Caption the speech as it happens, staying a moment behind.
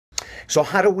So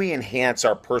how do we enhance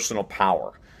our personal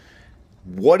power?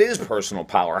 What is personal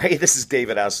power? Hey, this is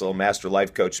David Essel, master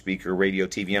life coach, speaker, radio,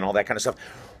 TV, and all that kind of stuff.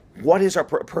 What is our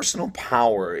personal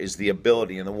power? Is the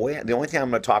ability, and the only thing I'm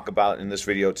going to talk about in this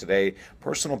video today,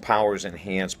 personal power is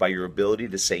enhanced by your ability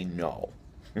to say no.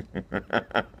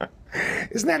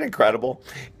 Isn't that incredible?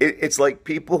 It's like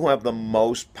people who have the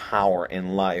most power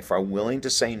in life are willing to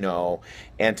say no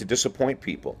and to disappoint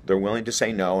people. They're willing to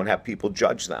say no and have people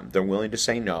judge them. They're willing to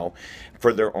say no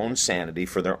for their own sanity,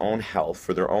 for their own health,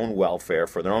 for their own welfare,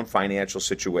 for their own financial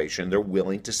situation. They're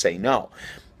willing to say no.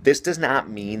 This does not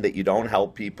mean that you don't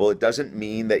help people. It doesn't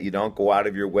mean that you don't go out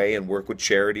of your way and work with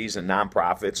charities and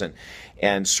nonprofits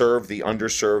and serve the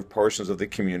underserved portions of the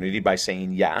community by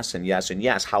saying yes and yes and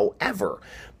yes. However,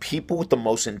 people with the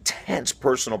most intense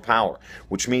personal power,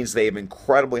 which means they have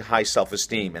incredibly high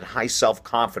self-esteem and high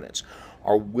self-confidence,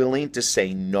 are willing to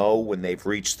say no when they've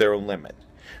reached their limit.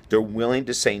 They're willing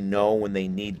to say no when they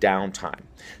need downtime.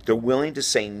 They're willing to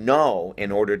say no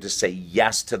in order to say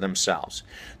yes to themselves.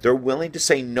 They're willing to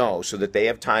say no so that they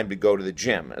have time to go to the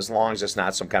gym, as long as it's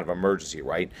not some kind of emergency,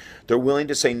 right? They're willing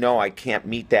to say, no, I can't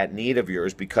meet that need of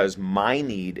yours because my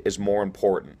need is more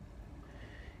important.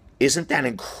 Isn't that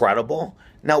incredible?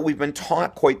 Now, we've been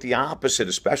taught quite the opposite,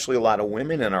 especially a lot of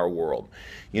women in our world,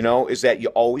 is that you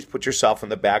always put yourself on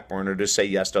the back burner to say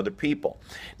yes to other people.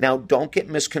 Now, don't get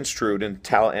misconstrued and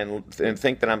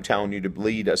think that I'm telling you to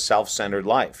lead a self-centered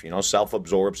life,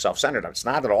 self-absorbed, self-centered. It's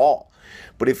not at all.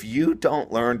 But if you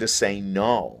don't learn to say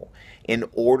no in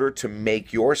order to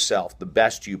make yourself the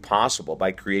best you possible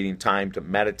by creating time to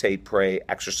meditate, pray,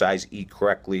 exercise, eat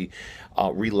correctly,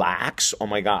 relax, oh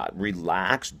my God,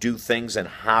 relax, do things and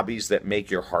hobbies that make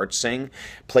your heart sing,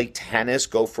 play tennis,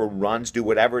 go for runs, do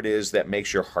whatever it is that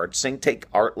makes your heart sing, take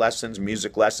art lessons,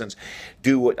 music lessons,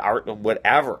 do art,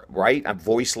 whatever, right?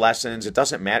 Voice lessons, it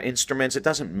doesn't matter, instruments, it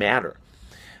doesn't matter.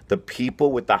 The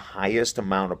people with the highest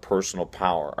amount of personal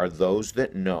power are those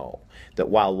that know that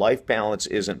while life balance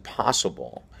isn't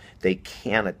possible, they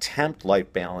can attempt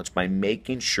life balance by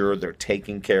making sure they're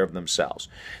taking care of themselves.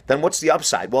 Then what's the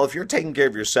upside? Well, if you're taking care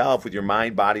of yourself with your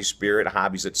mind, body, spirit,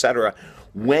 hobbies, etc.,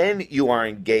 when you are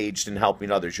engaged in helping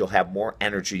others, you'll have more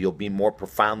energy. You'll be more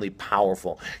profoundly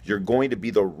powerful. You're going to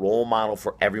be the role model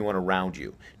for everyone around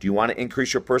you. Do you want to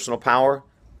increase your personal power?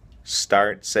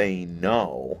 Start saying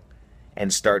no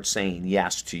and start saying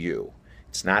yes to you.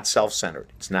 It's not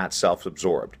self-centered. It's not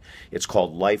self-absorbed. It's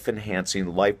called life-enhancing,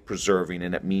 life-preserving,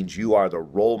 and it means you are the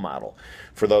role model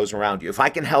for those around you. If I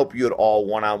can help you at all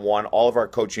one-on-one, all of our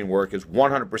coaching work is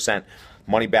 100%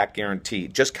 money-back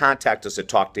guaranteed. Just contact us at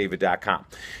talkdavid.com.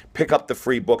 Pick up the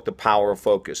free book, The Power of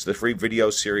Focus, the free video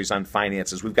series on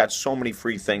finances. We've got so many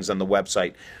free things on the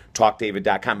website,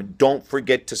 talkdavid.com. And don't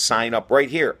forget to sign up right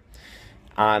here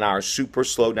on our Super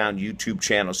Slowdown YouTube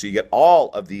channel, so you get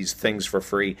all of these things for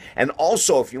free. And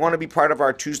also, if you want to be part of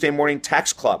our Tuesday morning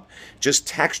text club, just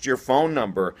text your phone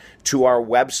number to our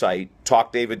website,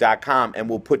 talkdavid.com, and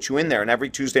we'll put you in there. And every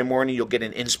Tuesday morning, you'll get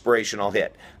an inspirational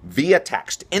hit via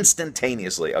text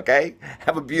instantaneously, okay?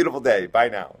 Have a beautiful day. Bye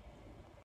now.